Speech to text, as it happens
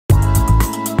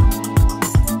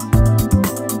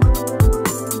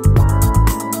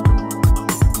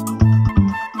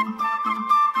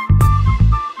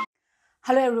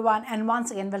everyone, and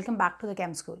once again welcome back to the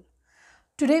Chem School.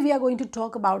 Today we are going to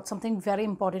talk about something very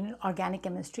important in organic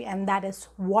chemistry, and that is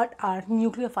what are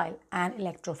nucleophile and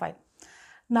electrophile.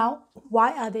 Now,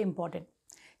 why are they important?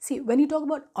 See, when you talk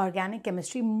about organic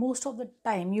chemistry, most of the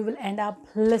time you will end up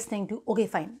listening to, okay,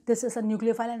 fine, this is a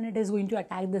nucleophile and it is going to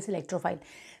attack this electrophile.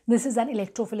 This is an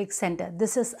electrophilic center.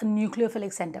 This is a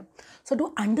nucleophilic center. So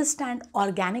to understand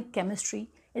organic chemistry,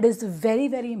 it is very,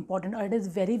 very important, or it is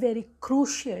very, very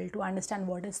crucial to understand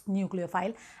what is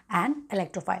nucleophile and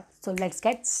electrophile. So let's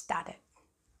get started.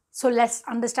 So let's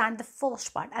understand the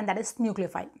first part, and that is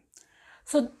nucleophile.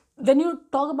 So when you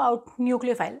talk about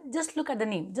nucleophile, just look at the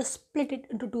name, just split it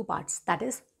into two parts, that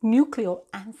is nucleo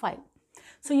and phile.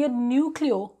 So your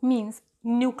nucleo means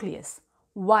nucleus,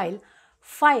 while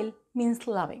phile means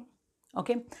loving.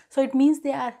 Okay, so it means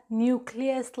they are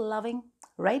nucleus loving,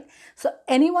 right? So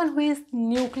anyone who is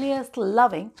nucleus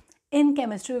loving in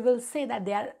chemistry, we will say that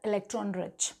they are electron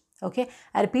rich. Okay,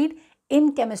 I repeat,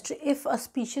 in chemistry, if a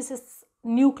species is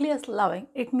nucleus loving,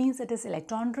 it means it is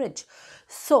electron rich.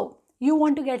 So you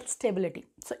want to get stability.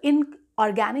 So in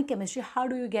organic chemistry, how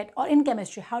do you get, or in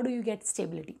chemistry, how do you get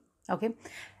stability? Okay,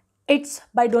 it's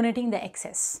by donating the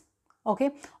excess,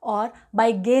 okay, or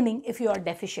by gaining if you are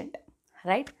deficient,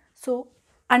 right? So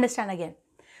understand again.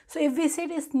 So if we say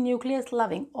it is nucleus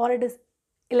loving or it is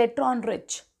electron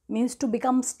rich, means to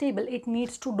become stable, it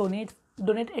needs to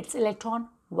donate its electron.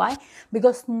 Why?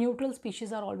 Because neutral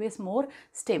species are always more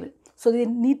stable. So they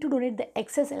need to donate the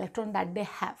excess electron that they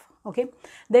have. Okay.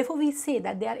 Therefore, we say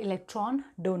that they are electron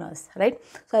donors, right?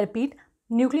 So I repeat,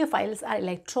 nucleophiles are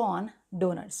electron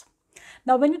donors.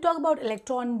 Now, when you talk about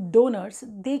electron donors,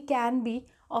 they can be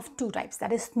of two types.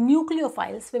 That is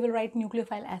nucleophiles. We will write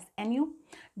nucleophile as Nu.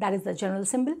 That is the general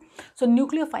symbol. So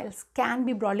nucleophiles can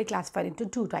be broadly classified into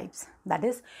two types. That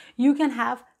is, you can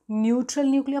have neutral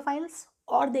nucleophiles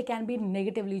or they can be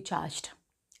negatively charged,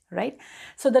 right?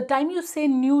 So the time you say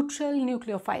neutral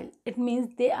nucleophile, it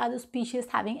means they are the species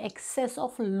having excess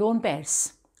of lone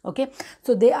pairs. Okay,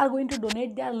 so they are going to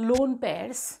donate their lone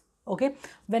pairs, okay,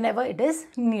 whenever it is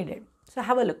needed. So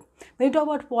have a look. When you talk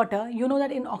about water, you know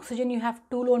that in oxygen you have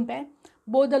two lone pair.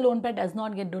 Both the lone pair does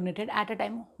not get donated. At a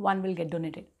time, one will get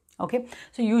donated. Okay.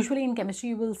 So usually in chemistry,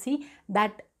 you will see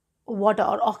that water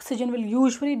or oxygen will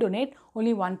usually donate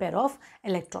only one pair of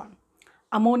electron.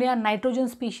 Ammonia, nitrogen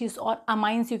species or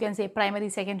amines, you can say primary,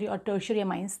 secondary or tertiary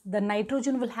amines, the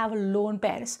nitrogen will have lone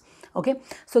pairs. Okay.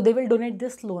 So they will donate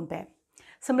this lone pair.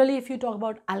 Similarly, if you talk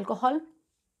about alcohol,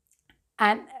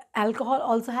 and alcohol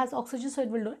also has oxygen, so it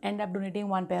will end up donating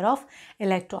one pair of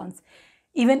electrons.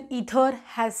 Even ether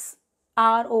has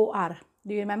ROR.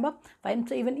 Do you remember? Fine.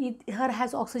 So even ether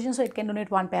has oxygen, so it can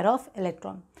donate one pair of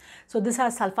electron. So these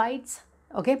are sulfides.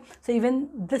 Okay. So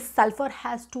even this sulfur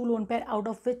has two lone pair, out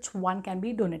of which one can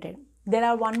be donated. There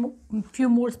are few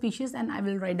more species, and I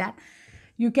will write that.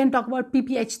 You can talk about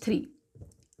PPH3.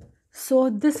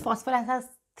 So this phosphorus has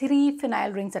three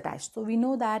phenyl rings attached. So we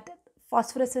know that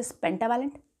phosphorus is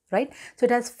pentavalent, right? So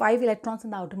it has 5 electrons in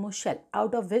the outermost shell,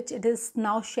 out of which it is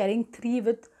now sharing 3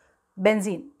 with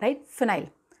benzene, right? Phenyl,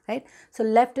 right? So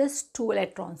left is 2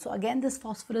 electrons. So again, this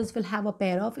phosphorus will have a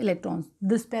pair of electrons.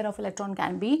 This pair of electron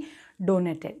can be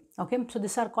donated. Okay, so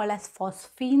these are called as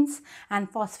phosphines, and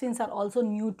phosphines are also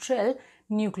neutral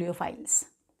nucleophiles,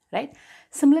 right?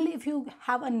 Similarly, if you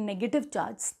have a negative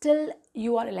charge, still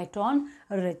you are electron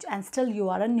rich and still you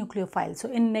are a nucleophile.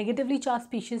 So in negatively charged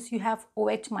species, you have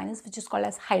OH minus, which is called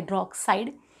as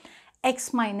hydroxide,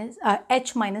 H minus,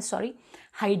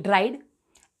 hydride,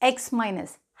 X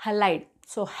minus, halide.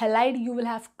 So halide, you will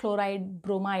have chloride,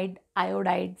 bromide,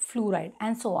 iodide, fluoride,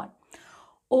 and so on.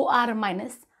 OR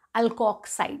minus,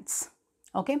 alkoxides.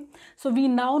 Okay, so we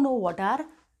now know what are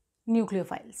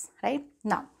nucleophiles, right?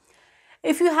 Now,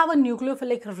 if you have a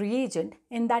nucleophilic reagent,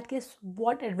 in that case,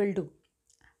 what it will do?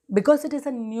 Because it is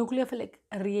a nucleophilic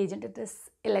reagent, it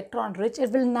is electron rich, it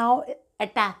will now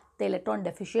attack the electron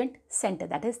deficient center,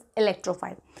 that is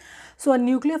electrophile. So a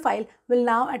nucleophile will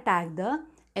now attack the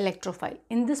electrophile.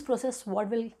 In this process,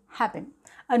 what will happen?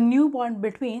 A new bond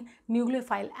between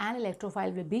nucleophile and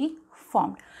electrophile will be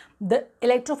formed. The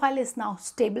electrophile is now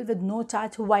stable with no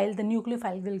charge, while the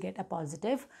nucleophile will get a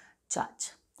positive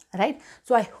charge. Right?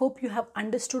 So I hope you have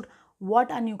understood what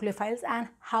are nucleophiles and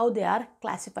how they are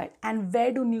classified, and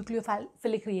where do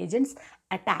nucleophilic reagents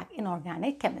attack in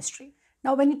organic chemistry.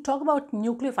 Now, when you talk about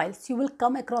nucleophiles, you will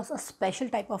come across a special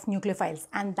type of nucleophiles,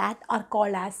 and that are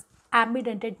called as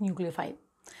ambidented nucleophile.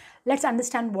 Let's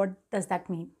understand what does that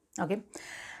mean. Okay.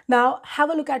 Now,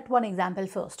 have a look at one example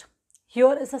first.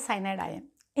 Here is a cyanide ion.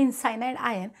 In cyanide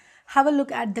ion, have a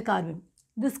look at the carbon.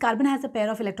 this carbon has a pair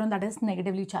of electrons that is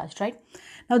negatively charged, right?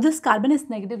 Now this carbon is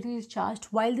negatively charged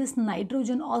while this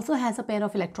nitrogen also has a pair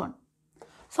of electron.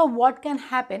 So what can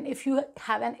happen if you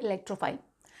have an electrophile?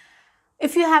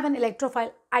 If you have an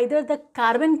electrophile, either the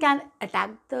carbon can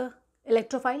attack the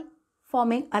electrophile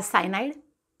forming a cyanide,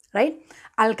 right?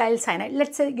 Alkyl cyanide.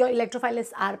 Let's say your electrophile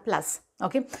is R plus,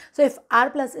 okay? So if R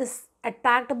plus is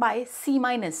attacked by C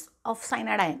minus of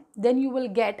cyanide ion, then you will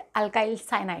get alkyl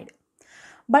cyanide.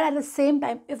 But at the same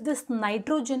time, if this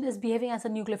nitrogen is behaving as a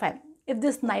nucleophile, if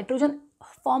this nitrogen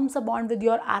forms a bond with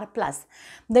your R plus,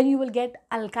 then you will get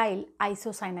alkyl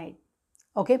isocyanide.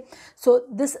 Okay, so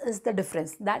this is the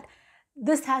difference, that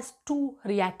this has two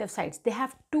reactive sites. They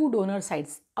have two donor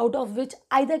sites, out of which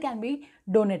either can be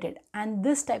donated, and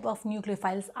this type of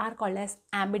nucleophiles are called as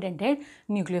ambidented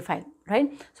nucleophile,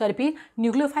 right? So I repeat,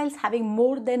 nucleophiles having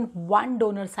more than one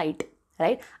donor site,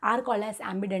 right, are called as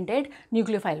ambidented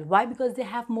nucleophile. Why? Because they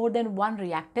have more than one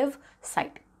reactive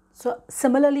site. So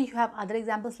similarly, you have other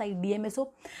examples like DMSO,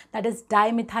 that is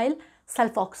dimethyl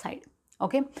sulfoxide.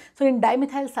 Okay, so in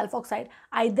dimethyl sulfoxide,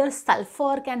 either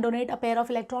sulfur can donate a pair of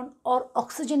electron or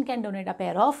oxygen can donate a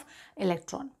pair of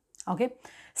electron. Okay,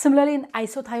 similarly in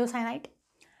isothiocyanate,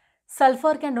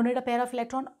 sulfur can donate a pair of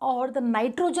electron or the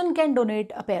nitrogen can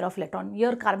donate a pair of electron.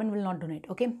 Your carbon will not donate.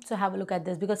 Okay, so have a look at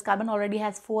this, because carbon already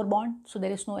has 4 bonds, so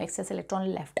there is no excess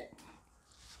electron left.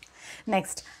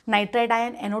 Next, nitride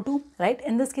ion NO2, right?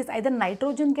 In this case, either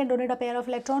nitrogen can donate a pair of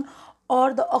electron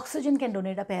or the oxygen can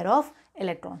donate a pair of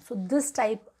electrons. So this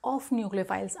type of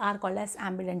nucleophiles are called as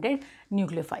ambidented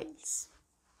nucleophiles.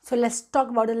 So let's talk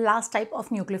about the last type of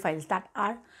nucleophiles, that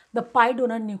are the pi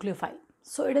donor nucleophile.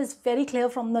 So it is very clear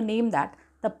from the name that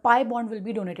the pi bond will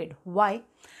be donated. Why?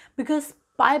 Because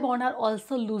pi bond are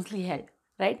also loosely held,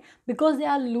 right? Because they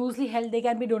are loosely held, they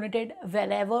can be donated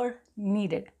wherever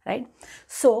needed, right?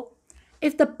 So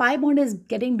if the pi bond is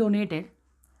getting donated,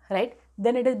 right,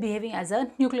 then it is behaving as a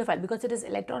nucleophile because it is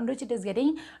electron rich, it is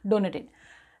getting donated.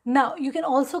 Now you can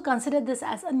also consider this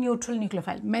as a neutral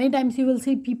nucleophile. Many times you will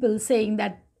see people saying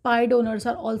that pi donors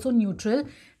are also neutral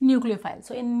nucleophile.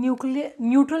 So in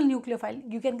neutral nucleophile,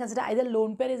 you can consider either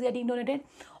lone pair is getting donated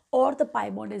or the pi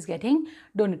bond is getting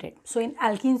donated. So in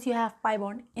alkenes you have pi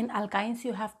bond, in alkynes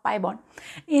you have pi bond,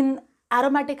 in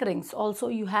aromatic rings also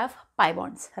you have pi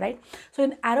bonds, right? So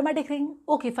in aromatic ring,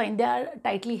 okay fine, they are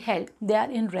tightly held, they are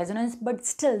in resonance, but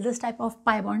still this type of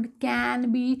pi bond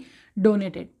can be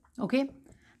donated. Okay,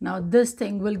 now this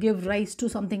thing will give rise to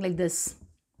something like this.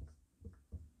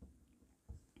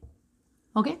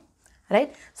 Okay,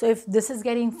 right? So if this is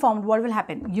getting formed, what will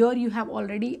happen? Here you have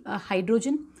already a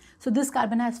hydrogen. So this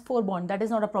carbon has 4 bonds, that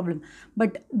is not a problem.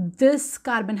 But this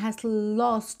carbon has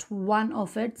lost one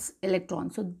of its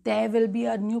electrons. So there will be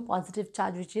a new positive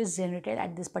charge which is generated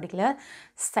at this particular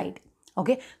site.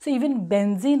 Okay, so even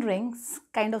benzene rings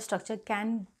kind of structure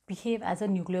can behave as a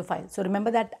nucleophile. So remember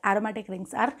that aromatic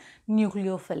rings are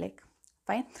nucleophilic.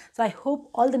 Fine. So I hope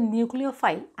all the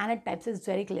nucleophile anode types is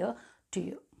very clear to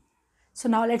you. So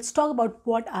now let's talk about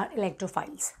what are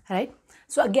electrophiles, right?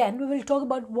 So again, we will talk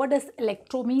about what does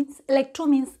electro means. Electro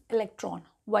means electron,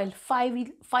 while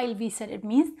phile we said it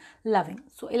means loving.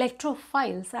 So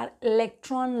electrophiles are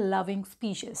electron loving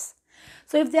species.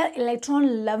 So if they are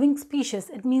electron loving species,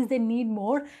 it means they need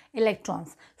more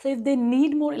electrons. So if they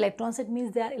need more electrons, it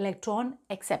means they are electron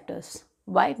acceptors.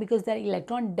 Why? Because they are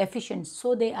electron deficient,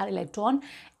 so they are electron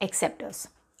acceptors.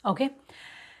 Okay.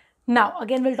 Now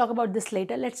again, we'll talk about this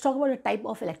later. Let's talk about the type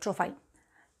of electrophile.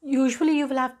 Usually you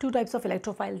will have two types of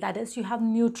electrophile, that is you have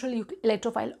neutral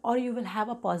electrophile or you will have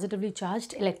a positively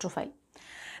charged electrophile.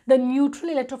 The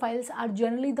neutral electrophiles are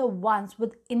generally the ones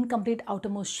with incomplete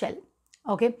outermost shell.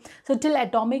 Okay, so till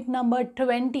atomic number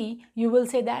 20 you will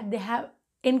say that they have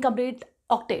incomplete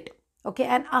octet. Okay,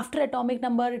 and after atomic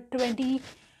number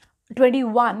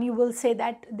 21 you will say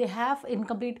that they have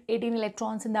incomplete 18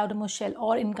 electrons in the outermost shell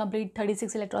or incomplete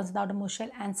 36 electrons in the outermost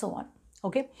shell, and so on.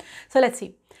 Okay, so let's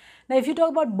see. Now if you talk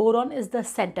about boron is the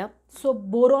center, so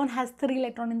boron has 3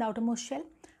 electrons in the outermost shell,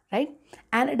 right,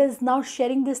 and it is now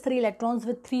sharing these 3 electrons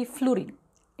with 3 fluorine.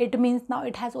 It means now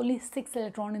it has only 6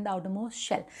 electrons in the outermost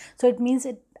shell, so it means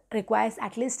it requires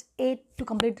at least 8 to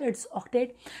complete its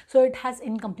octet, so it has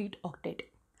incomplete octet,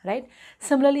 right?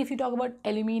 Similarly, if you talk about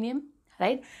aluminium,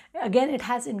 right, again it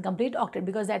has incomplete octet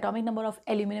because the atomic number of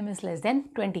aluminium is less than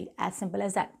 20, as simple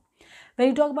as that. When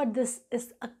you talk about this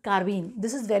is a carbene,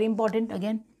 this is very important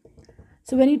again.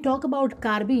 So when you talk about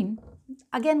carbene,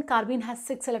 again carbene has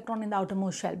 6 electrons in the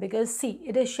outermost shell because see,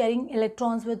 it is sharing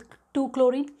electrons with 2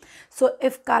 chlorine. So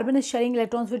if carbon is sharing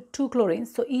electrons with 2 chlorines,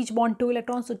 so each bond 2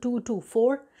 electrons, so 2, 2,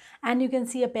 4, and you can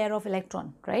see a pair of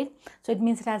electron, right? So it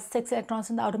means it has 6 electrons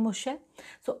in the outermost shell.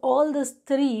 So all these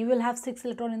 3 will have 6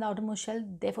 electrons in the outermost shell,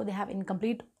 therefore they have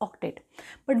incomplete octet.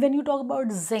 But when you talk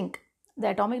about zinc,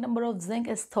 the atomic number of zinc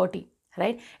is 30,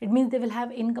 right? It means they will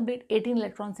have incomplete 18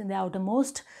 electrons in the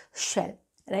outermost shell,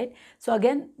 right? So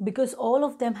again, because all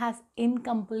of them has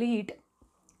incomplete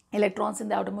electrons in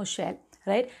the outermost shell,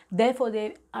 right, therefore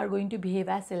they are going to behave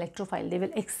as electrophile. They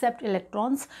will accept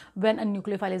electrons when a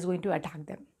nucleophile is going to attack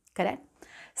them, correct?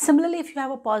 Similarly, if you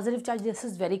have a positive charge, this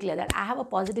is very clear that I have a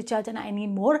positive charge and I need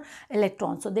more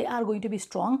electrons, so they are going to be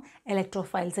strong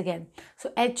electrophiles again.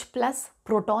 So H plus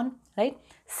proton, right,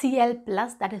 Cl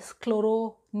plus, that is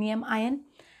chloronium ion,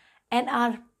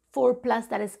 Nr4 plus,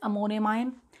 that is ammonium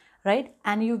ion, right,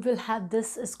 and you will have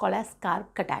this is called as carb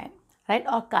cation, right,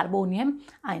 or carbonium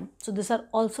ion. So these are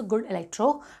also good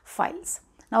electrophiles.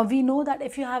 Now we know that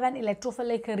if you have an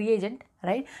electrophilic reagent,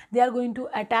 right, they are going to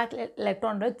attack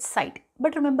electron rich site.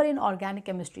 But remember, in organic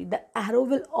chemistry, the arrow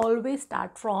will always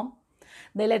start from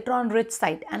the electron rich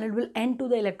site and it will end to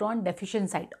the electron deficient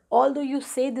site. Although you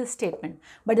say this statement,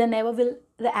 but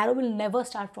the arrow will never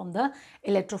start from the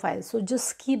electrophile. So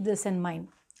just keep this in mind.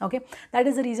 Okay, that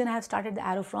is the reason I have started the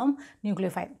arrow from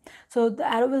nucleophile. So the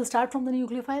arrow will start from the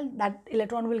nucleophile, that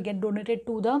electron will get donated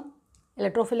to the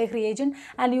electrophilic reagent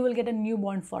and you will get a new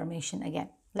bond formation again,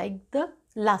 like the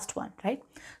last one, right?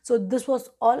 So this was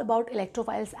all about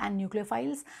electrophiles and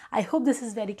nucleophiles. I hope this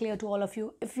is very clear to all of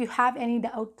you. If you have any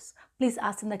doubts, please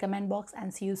ask in the comment box,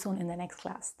 and see you soon in the next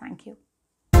class. Thank you.